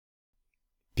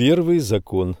Первый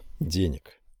закон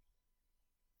денег.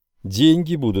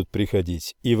 Деньги будут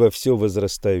приходить и во все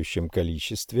возрастающем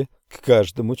количестве к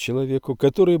каждому человеку,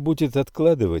 который будет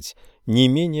откладывать не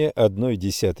менее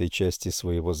 1/10 части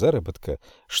своего заработка,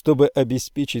 чтобы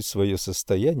обеспечить свое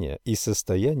состояние и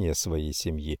состояние своей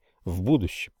семьи в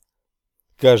будущем.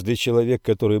 Каждый человек,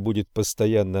 который будет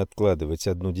постоянно откладывать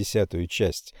 1/10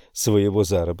 часть своего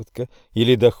заработка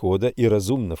или дохода и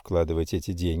разумно вкладывать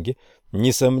эти деньги,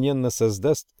 несомненно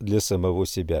создаст для самого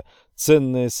себя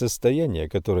ценное состояние,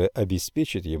 которое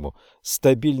обеспечит ему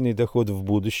стабильный доход в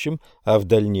будущем, а в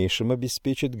дальнейшем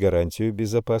обеспечит гарантию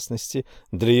безопасности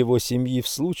для его семьи в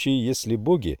случае, если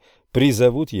боги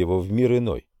призовут его в мир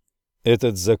иной.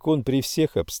 Этот закон при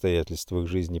всех обстоятельствах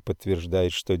жизни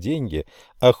подтверждает, что деньги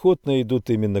охотно идут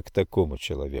именно к такому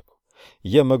человеку.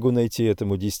 Я могу найти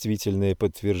этому действительное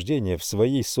подтверждение в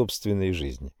своей собственной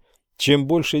жизни. Чем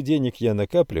больше денег я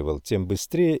накапливал, тем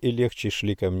быстрее и легче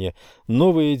шли ко мне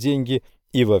новые деньги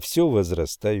и во все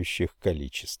возрастающих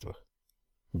количествах.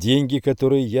 Деньги,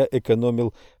 которые я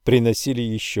экономил, приносили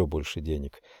еще больше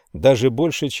денег, даже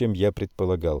больше, чем я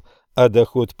предполагал, а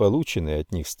доход, полученный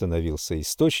от них, становился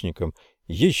источником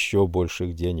еще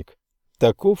больших денег.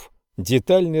 Таков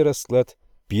детальный расклад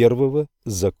первого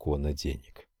закона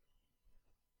денег.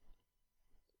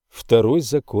 Второй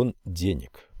закон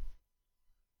денег.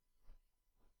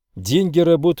 Деньги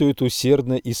работают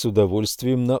усердно и с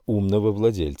удовольствием на умного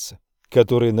владельца,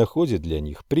 который находит для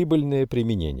них прибыльное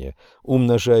применение,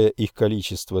 умножая их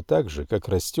количество так же, как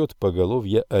растет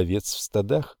поголовье овец в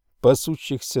стадах,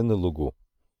 пасущихся на лугу.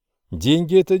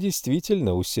 Деньги – это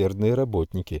действительно усердные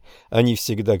работники. Они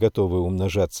всегда готовы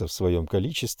умножаться в своем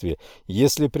количестве,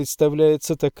 если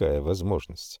представляется такая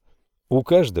возможность. У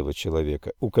каждого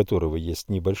человека, у которого есть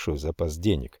небольшой запас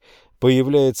денег,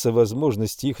 появляется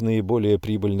возможность их наиболее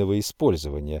прибыльного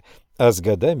использования, а с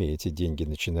годами эти деньги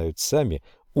начинают сами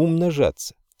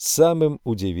умножаться самым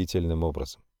удивительным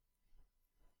образом.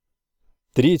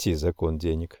 Третий закон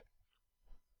денег.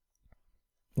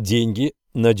 Деньги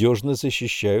надежно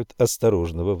защищают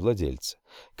осторожного владельца,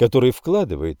 который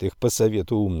вкладывает их по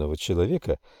совету умного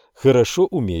человека, хорошо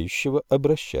умеющего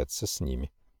обращаться с ними.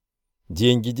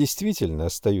 Деньги действительно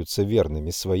остаются верными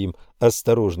своим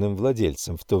осторожным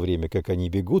владельцам, в то время как они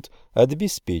бегут от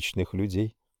беспечных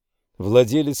людей.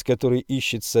 Владелец, который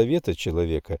ищет совета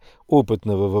человека,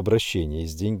 опытного в обращении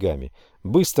с деньгами,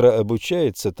 быстро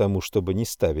обучается тому, чтобы не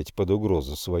ставить под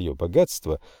угрозу свое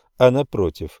богатство, а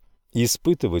напротив,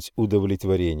 испытывать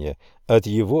удовлетворение от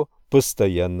его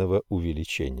постоянного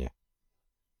увеличения.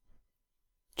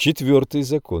 Четвертый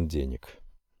закон денег.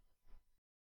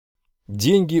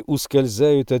 Деньги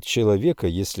ускользают от человека,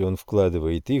 если он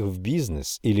вкладывает их в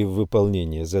бизнес или в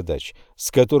выполнение задач,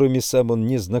 с которыми сам он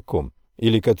не знаком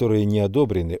или которые не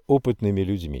одобрены опытными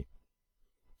людьми.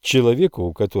 Человеку,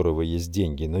 у которого есть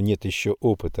деньги, но нет еще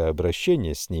опыта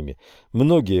обращения с ними,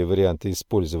 многие варианты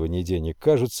использования денег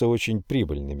кажутся очень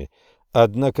прибыльными.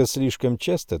 Однако слишком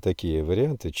часто такие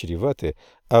варианты чреваты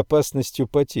опасностью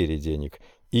потери денег,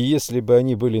 и если бы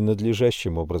они были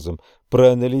надлежащим образом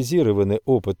проанализированы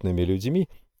опытными людьми,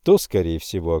 то, скорее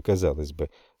всего, оказалось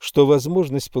бы, что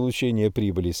возможность получения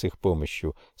прибыли с их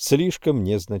помощью слишком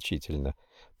незначительна.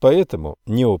 Поэтому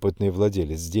неопытный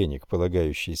владелец денег,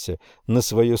 полагающийся на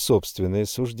свое собственное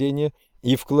суждение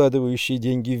и вкладывающий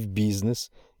деньги в бизнес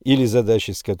или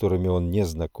задачи, с которыми он не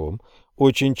знаком,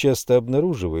 очень часто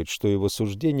обнаруживает, что его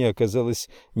суждение оказалось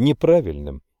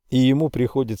неправильным, и ему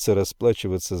приходится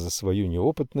расплачиваться за свою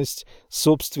неопытность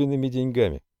собственными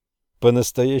деньгами.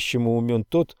 По-настоящему умен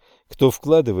тот, кто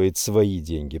вкладывает свои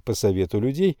деньги по совету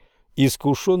людей,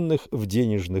 искушенных в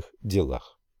денежных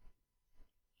делах.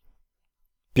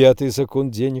 Пятый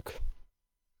закон денег.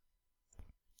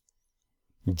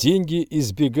 Деньги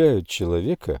избегают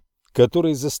человека,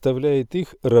 который заставляет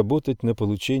их работать на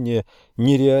получение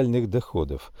нереальных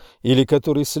доходов, или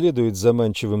который следует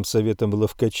заманчивым советам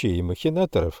ловкачей и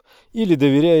махинаторов, или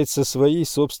доверяется своей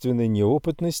собственной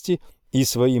неопытности и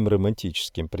своим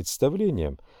романтическим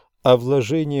представлениям о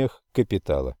вложениях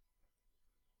капитала.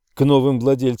 К новым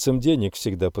владельцам денег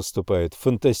всегда поступают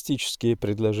фантастические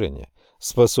предложения,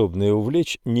 способные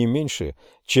увлечь не меньше,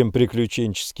 чем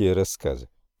приключенческие рассказы.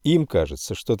 Им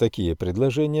кажется, что такие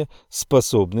предложения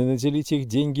способны наделить их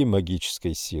деньги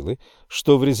магической силой,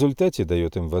 что в результате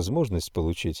дает им возможность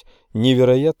получить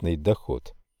невероятный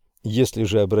доход. Если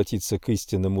же обратиться к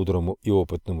истинно мудрому и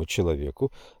опытному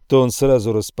человеку, то он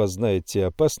сразу распознает те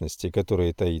опасности,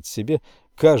 которые таит в себе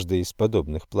каждый из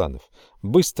подобных планов,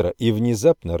 быстро и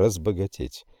внезапно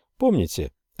разбогатеть.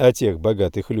 Помните о тех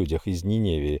богатых людях из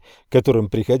Ниневии,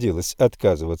 которым приходилось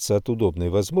отказываться от удобной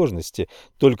возможности,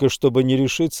 только чтобы не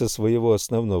лишиться своего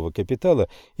основного капитала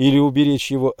или уберечь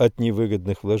его от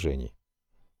невыгодных вложений.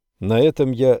 На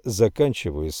этом я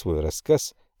заканчиваю свой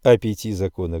рассказ о 5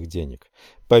 законах денег.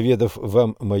 Поведав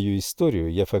вам мою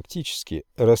историю, я фактически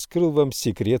раскрыл вам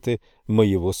секреты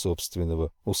моего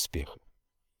собственного успеха.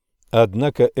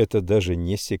 Однако это даже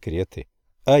не секреты,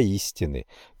 а истины,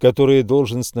 которые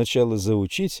должен сначала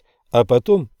заучить, а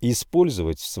потом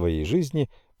использовать в своей жизни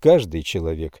каждый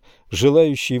человек,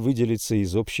 желающий выделиться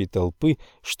из общей толпы,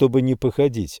 чтобы не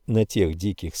походить на тех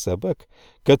диких собак,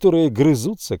 которые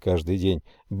грызутся каждый день,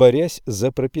 борясь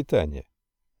за пропитание.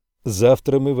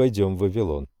 Завтра мы войдем в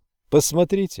Вавилон.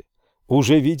 Посмотрите,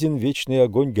 уже виден вечный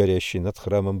огонь, горящий над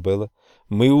храмом Бела.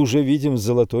 Мы уже видим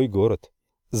золотой город.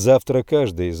 Завтра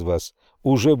каждый из вас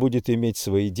уже будет иметь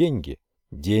свои деньги,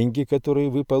 деньги, которые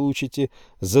вы получите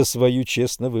за свою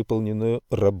честно выполненную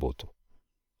работу.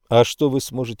 А что вы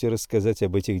сможете рассказать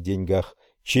об этих деньгах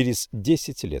через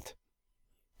 10 лет?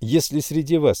 Если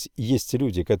среди вас есть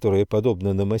люди, которые,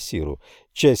 подобно Намасиру,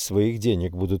 часть своих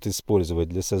денег будут использовать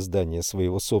для создания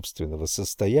своего собственного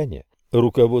состояния,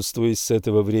 руководствуясь с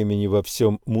этого времени во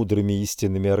всем мудрыми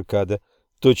истинами Аркада,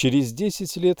 то через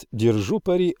 10 лет, держу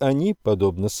пари, они,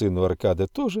 подобно сыну Аркада,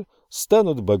 тоже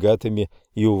станут богатыми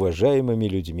и уважаемыми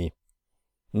людьми.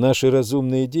 Наши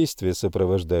разумные действия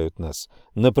сопровождают нас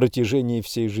на протяжении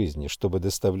всей жизни, чтобы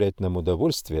доставлять нам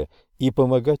удовольствие и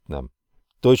помогать нам.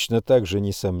 Точно так же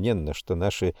несомненно, что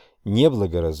наши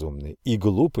неблагоразумные и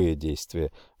глупые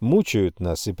действия мучают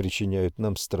нас и причиняют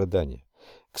нам страдания.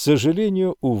 К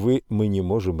сожалению, увы, мы не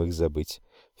можем их забыть.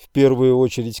 В первую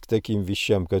очередь к таким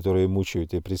вещам, которые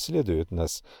мучают и преследуют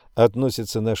нас,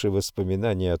 относятся наши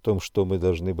воспоминания о том, что мы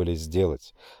должны были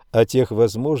сделать, о тех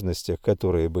возможностях,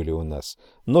 которые были у нас,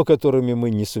 но которыми мы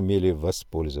не сумели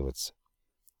воспользоваться.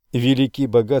 Велики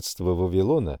богатства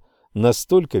Вавилона,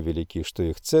 настолько велики, что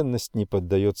их ценность не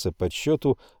поддается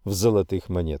подсчету в золотых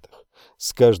монетах.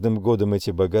 С каждым годом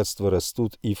эти богатства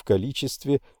растут и в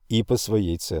количестве, и по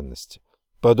своей ценности.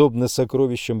 Подобно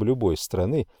сокровищам любой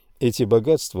страны, эти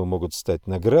богатства могут стать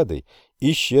наградой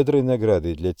и щедрой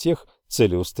наградой для тех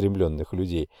целеустремленных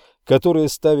людей, которые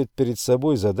ставят перед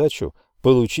собой задачу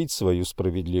получить свою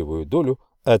справедливую долю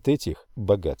от этих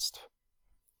богатств.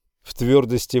 В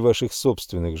твердости ваших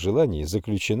собственных желаний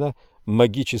заключена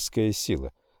магическая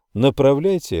сила.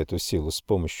 Направляйте эту силу с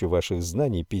помощью ваших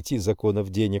знаний 5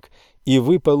 законов денег, и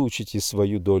вы получите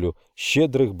свою долю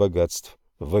щедрых богатств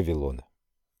Вавилона.